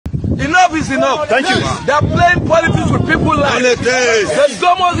enough is enough. Thank you. They are playing politics with people like they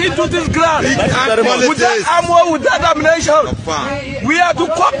don't want into this ground. With that ammo, with that ammunition, we have to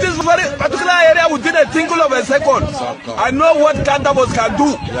cop this very particular area within a tinkle of a second. I know what kind of us can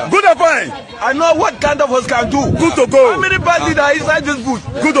do. Good or fine? I know what kind of us can do. Good to go. How many bandits are inside this booth?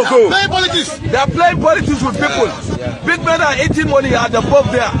 Good to go. Playing politics. They are playing politics with people. Big men are eating money at the pub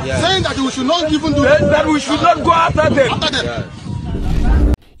there. Saying that we should not even do that we should not go after them.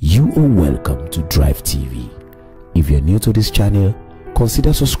 You are welcome to DriveTv. If you're new to this channel,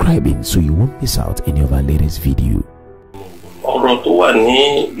 consider subscribing so you won't miss out any of our latest video. Ọ̀rọ̀ tó wà ní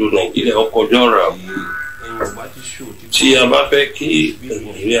ìlú Nàìjíríà ọkọjọ́ ọ̀rọ̀ tí a bá fẹ́ kí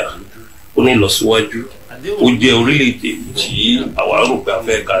Nàìjíríà ó ní ìlọsíwájú ó jẹ́ orílẹ̀-èdè tí àwa rò pé a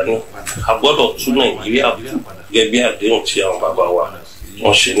fẹ́ ga ní a gbọ́dọ̀ tún Nàìjíríà bù gẹ́gẹ́ bí àdéhùn tí àwọn bàbá wa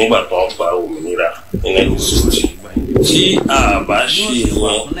wọ́n ṣe nígbà tó ń gba òmìnira ní 1960 tí a bá ṣe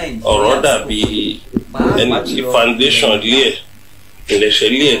ìwọ̀n ọ̀rọ̀ dàbí ẹni tí foundation ilé ìlẹ̀ṣẹ̀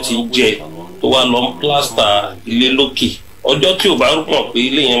ilé ti jẹ tó wá lọ ń plásítà ilé lókè ọjọ́ tí ò bá rúpọ̀ pé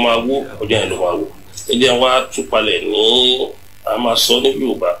ilé yẹn máa wó ọjọ́ yẹn ló máa wó ẹjẹ́ wa túpalẹ̀ ní a máa sọ ní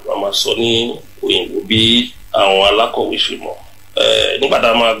Yorùbá a máa sọ ní òyìnbó bí àwọn alákọ̀wé ṣe mọ̀ nígbà tá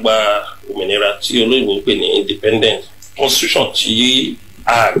a máa gba òmìnira tí olóyìnbó ń pè ní independent constitution tí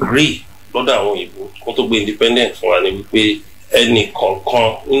a agree lọ́dọ̀ àwọn òyìnbó kó tó gbé independent fún wa ní wípé ẹnì kọ̀ọ̀kan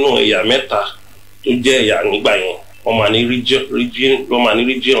nínú ẹ̀yà mẹ́ta tó jẹ́ ẹ̀yà nígbà yẹn wọ́n máa ní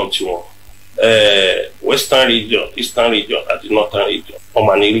region tiwọn western region, eastern region àti northern region wọ́n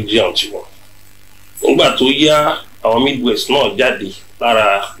máa ní region tiwọn. Nígbà tó yá àwọn midwest náà jáde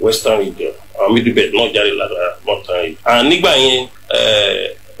lára western region àwọn midwest náà jáde lára northern region. Nígbà yẹn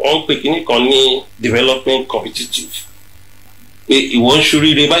wọ́n pè kíní kan ní development competitive pé ìwọ ń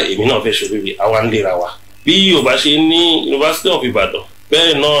ṣoríire báyìí èmi náà fẹ́ ṣoríire àwa ń lera wa. Bí Yorùbá ṣe ní University of Ibadan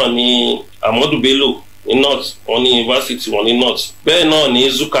bẹ́ẹ̀ náà ni Ahmadu Bello ní north wọ́n ní university wọ́n ní north bẹ́ẹ̀ náà ní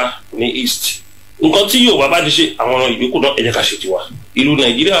Zuka ní east. Nǹkan tí Yorùbá bá ti ṣe àwọn ìyókù náà ẹ jẹ́ ká ṣe tiwa. Ìlú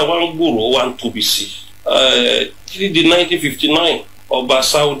Nàìjíríà wá ń gbòòrò wá ń tóbi sí títí di 1959 ọba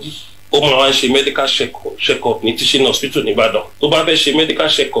Saudi ó máa wá ń ṣe medical check-up ní teaching hospital ní Ìbàdàn tó bá fẹ́ ṣe medical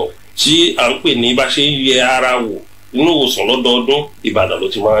check-up tí à ń pè ní bá ṣe ń yẹ ara wò nínú ìwòsàn lọ́dọọdún Ìbàdàn ló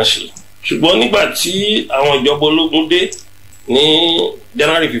ti máa ń ṣe. Ṣùgbọ́n nígbà tí àwọn ìjọba ológun dé ní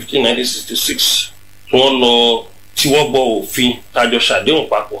January 15, 1966 wọ́n lọ tí wọ́n bọ òfin tájọ ṣàdéhùn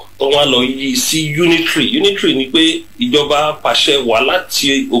papọ̀ tó wọ́n lọ yí sí unitary ni pé ìjọba pàṣẹ wá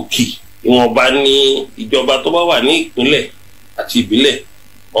láti òkè ìwọ̀nba ní ìjọba tó bá wà ní ìpínlẹ̀ àti ìbílẹ̀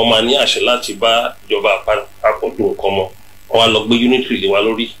wọ́n máa ní àṣẹ láti bá ìjọba àpapọ̀ dùn nǹkan mọ́ wọ́n á lọ gbé unitary lé wa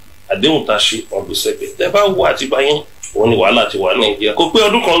lórí àdéhùn tá a ṣe wọ́n gbé sẹ́gbẹ̀ẹ́ tẹ́ bá wo àti báyẹn wọ́n ní wàhálà ti wà Nàìjíríà kò pé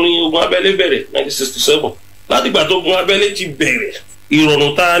ọdún kan ní ogun abẹ́lé bẹ̀rẹ̀ 1967 látìgbà tó ogun abẹ́lé ti bẹ̀rẹ̀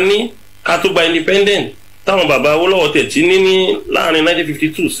ìrọ̀rùn tá a ní ká tó gba independent táwọn bàbá Awólọ́wọ̀ tẹ̀ tí ní láàrin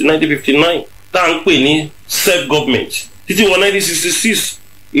 1952 sí 1959 tá à ń pè ní self government títí wọ 1966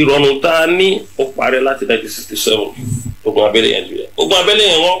 ìrọ̀rùn tá a ní ó parẹ́ láti 1967 ogun abẹ́lé yẹn jùlọ ogun abẹ́lé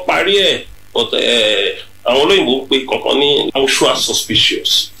yẹn wọ́n parí ẹ̀ àwọn olóyìnbó pé kankan ní mutual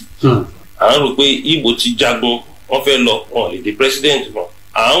suspicious à ń rò pé Ìgbò ti jagun wọ́n fẹ́ lọ wọn lè di president mọ́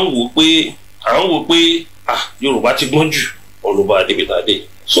à ń wò pé Yorùbá ti gbọ́n jù olùbá adébítàdé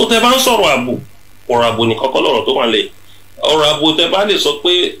so tẹ bá ń sọ̀rọ̀ ààbò ọ̀rọ̀ ààbò ní kọ́kọ́ lọ́rọ̀ tó wà lẹ̀ ọ̀rọ̀ ààbò tẹ bá lè sọ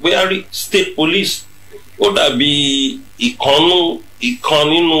pé bóyá rí state police ó dàbí ìkan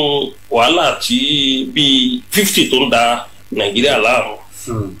nínú wàhálà tí bíi 50 tó ń da Nàìjíríà láàmú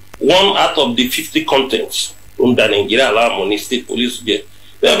 1 out of the 50 contents tó ń da Nàìjíríà láàmú ní state police jẹ́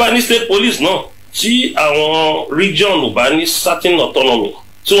bẹ́ẹ̀ bá ní state police náà tí àwọn region ò bá ní certain autonomy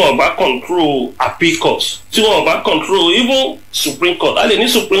tí wọ́n bá control appeal court tí wọ́n bá control even Supreme Court a lè ní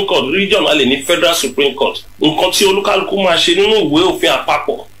Supreme Court region a lè ní Federal Supreme Court nǹkan tí olúkálùkù máa ṣe nínú ìwé òfin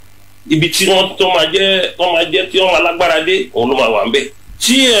àpapọ̀ ibi tí wọ́n tó máa jẹ́ tí wọ́n máa lágbára dé òun ló máa wà ń bẹ̀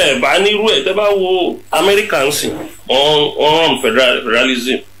tí ẹ bá nírú ẹ̀ tẹ́ bá wo America ń sìn wọ́n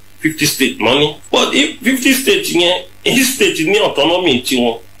federalism 50 state money but if 50 state yẹn each state ní autonomy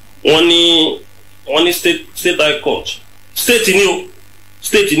tiwọn wọ́n ní state high court state ní o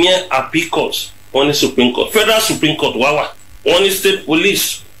state ní appeal court wọ́n ní Supreme Court Federal Supreme Court wà wọ́n ní state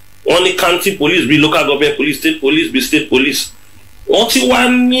police wọ́n ní county police bí local government police state police bí state police wọ́n ti wá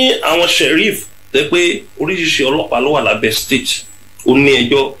ní àwọn sheriff tẹ́ pé oríṣiríṣi ọlọ́pàá ló wà lábẹ́ state ó ní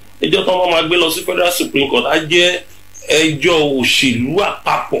ẹjọ́ tó wọ́n máa gbé lọ sí Federal Supreme Court á jẹ́ ẹjọ́ òṣèlú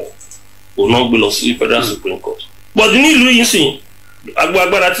àpapọ̀ òun náà gbé lọ sí Federal Supreme Court but nílùú yìí sìn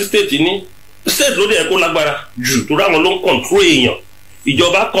agbára tí state ní state ló dẹ̀ kó lágbára jù tó ráwọn ló ń control èèyàn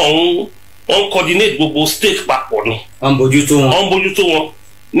ìjọba kan ń coordinate gbogbo state papọ̀ ni. wọ́n bójútó wọn.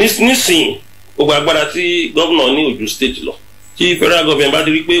 nísìnyí gbogbo agbára tí gómìnà ní Ojú state lọ tí federal government bá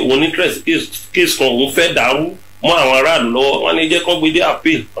ti rí pé òun ní case kan òun fẹ́ dàrú mọ́ àwọn aráàlú lọ́wọ́ wọn ní jẹ́ kán gbé dé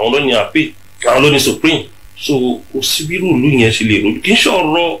appeal àwọn ló ní appeal àwọn ló ní supreme so kò sí bí rúùlù yẹn ṣe lè rú kì í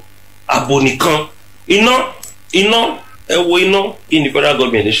ṣọ̀rọ̀ ààbò nìkan iná ẹ wo iná kí ni federal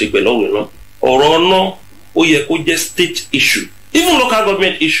government ṣe pẹ̀lú ọ̀rọ̀ iná ọ̀rọ̀ iná ó yẹ kó jẹ́ state issue even local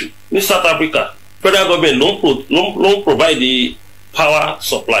government issue ní South Africa federal government ló ń provide the power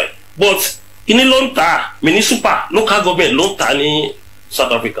supply but kíní ló ń ta municipal local government ló ń ta ní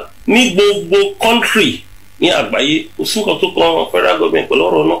South Africa ní gbogbo country ní àgbáyé kò sí nǹkan tó kàn federal government pẹ̀lú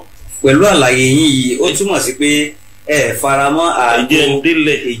ọ̀rọ̀ náà. pẹ̀lú àlàyé yín yìí ó túmọ̀ sí pé ẹ faramọ́ ààbò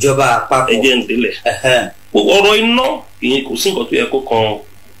ìjọba àpapọ̀ ẹ̀jẹ̀ ń délẹ̀ ọ̀rọ̀ iná ìyẹn kò sí nǹkan tó yẹ kó kàn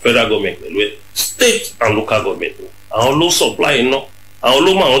federal government pẹ̀lú ẹ̀ state and local government àwọn ló supply iná àwọn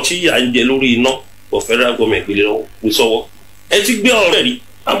ló mọ àwọn tí yà ń jẹ lórí iná for federal government gbé sọ́wọ́ ẹ ti gbé ọ̀rẹ́ rí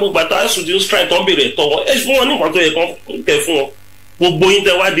amúgbàtà ẹ̀sùn strike tó ń béèrè ẹ̀tọ́ wọn ẹ fún wọn ní nǹkan tó yẹ kán kẹ fún wọn gbogbo yín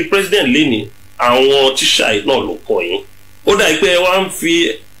tẹ wá di president lẹ́ni àwọn tíṣà náà ló kọ yín ó dà pé ẹ wá ń fi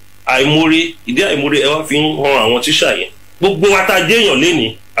ìdí àìmọ̀re ẹ wá fi ń han àwọn tíṣà yẹn gbogbo wa tá a jẹ́ èèyàn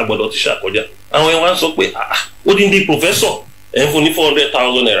lẹ́ni àgbọ̀dọ̀ tíṣà kọjá àwọn ẹ wá ń sọ pé ó dín dín professor ẹ̀ ń fún ní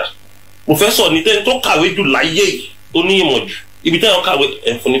 400,000 naira professor ní tẹ́ni tó kàwé jù láyé yìí tó ní ìmọ̀ jù ibi tẹ́yàn kàwé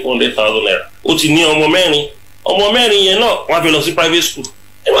ẹ̀ ń fún ní 400,000 naira ó ti ní ọmọ mẹ́rin yẹn náà wọ́n á fi lọ sí private school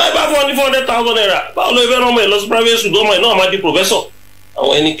ìwà ìbá fún ọ ní 400,000 naira báwo ló fẹ́ rán ọmọ ẹ̀ lọ sí private school ọmọ ẹ̀ náà máa di professor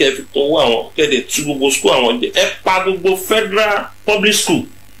àwọn ẹni kẹ́ fi kún owó àwọn kẹ́ẹ̀dẹ̀ tú gbogbo school àwọn jẹ ẹ pa gbogbo federal public school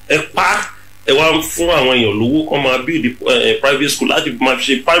ẹ pa ẹ wá fún àwọn èèyàn lówó kọ́ máa build private school láti máa fi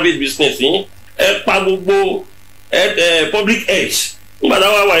ṣe private business yín ẹ pa gbogbo public health nígbà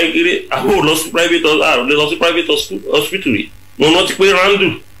táwa wà kéré àwọn ò lọ sí private hospital rí wọn náà ti pé randu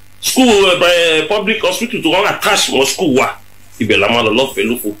school public hospital tó wọn attach mọ́ school wa ibẹ̀ la máa lọ lọ́fẹ̀ẹ́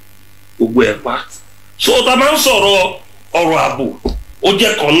lófo gbogbo ẹ̀ pa so ta máa ń sọ̀rọ̀ ọ̀rọ̀ ààbò ó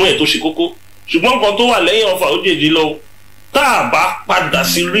jẹ́ kanú ẹ̀ tó ṣe kókó ṣùgbọ́n nǹkan tó wà lẹ́yìn ọ̀fà ó jèjì lọ tá a bá padà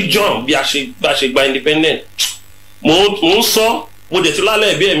sí region bí a ṣe gba independent mo ń sọ mo dẹ̀ ti lálẹ́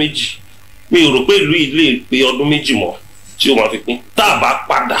ẹ̀bí ẹ̀ méjì mi ò rò pé ìlú yìí lè pé ọdún méjì mọ́ tí ó máa fi pín tá a bá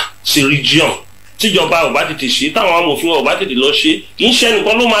padà sí region tíjọba ò bá tètè ṣe táwọn amòfin ò bá tètè lọ ṣe kì í ṣe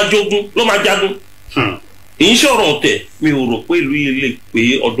ẹnìkan ló máa jagun èyí ṣọ̀rọ̀ ọ̀tẹ̀ mi ò rò pé ìlú yìí lè pé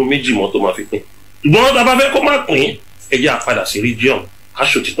ọdún méjì mọ́ tó máa fi pín ṣùgbọ́n tá a bá fẹ́ kó má pín ẹ jẹ́ àpadà sí region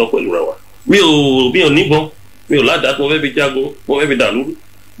aṣọ títọ́ pẹ̀lú ra wa mi ò níbọn mi ò ládàá tí mo fẹ́ fi jagun mo fẹ́ fi dà lóru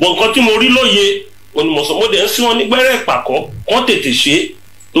bọ̀ nǹkan tí mo rí lóye onímọ̀sán mo dẹ̀ ń sí wọn ní gbẹ́rẹ́ ìpàkọ́ kán tètè ṣe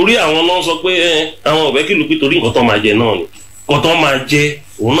torí àwọn náà sọ pé àwọn ọ̀bẹ kìlú pé torí nǹkan tó máa jẹ náà ni nǹkan tó máa jẹ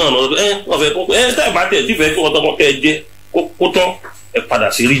òun náà lọ wọ́n fẹ́ kó tá ìbá tẹ̀ tí fẹ́ kí wọ́n tọ́ kẹ́ ẹ jẹ kó tán ẹ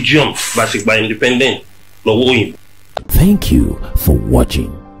padà sí region bá ṣe gba independent lọ́wọ́ òyìnbó. Thank you for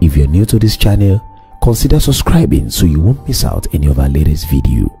watching. If you're new to this channel, consider subscribing so you won't miss out any of our latest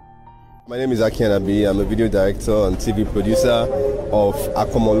video. My name is Akianabi. I'm a video director and TV producer of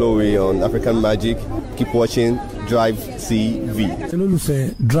Akomolowe on African Magic. Keep watching DriveTv.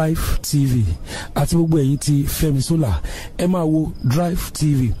 olólùfẹ́ DriveTv àti gbogbo ẹ̀yin tí Fẹ́mi Sola ẹ máa wo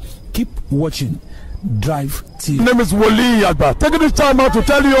DriveTv. Keep watching DriveTv. My name is Wole Agba. Taking this time out to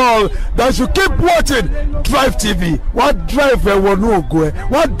tell you all that you keep watching DriveTv. What drive ẹ̀wọ̀n ní ògo ẹ̀?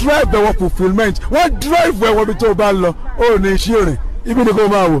 What drive ẹ̀wọ̀n fulfilment? What drive ẹ̀wọ̀n ní tó bá lọ? Ó ní iṣẹ́ rẹ̀. Ibi ni kò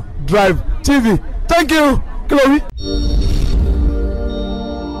máa wò DriveTv. Thank you. Chloe.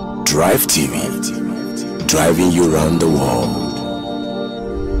 DriveTv, driving you around the world.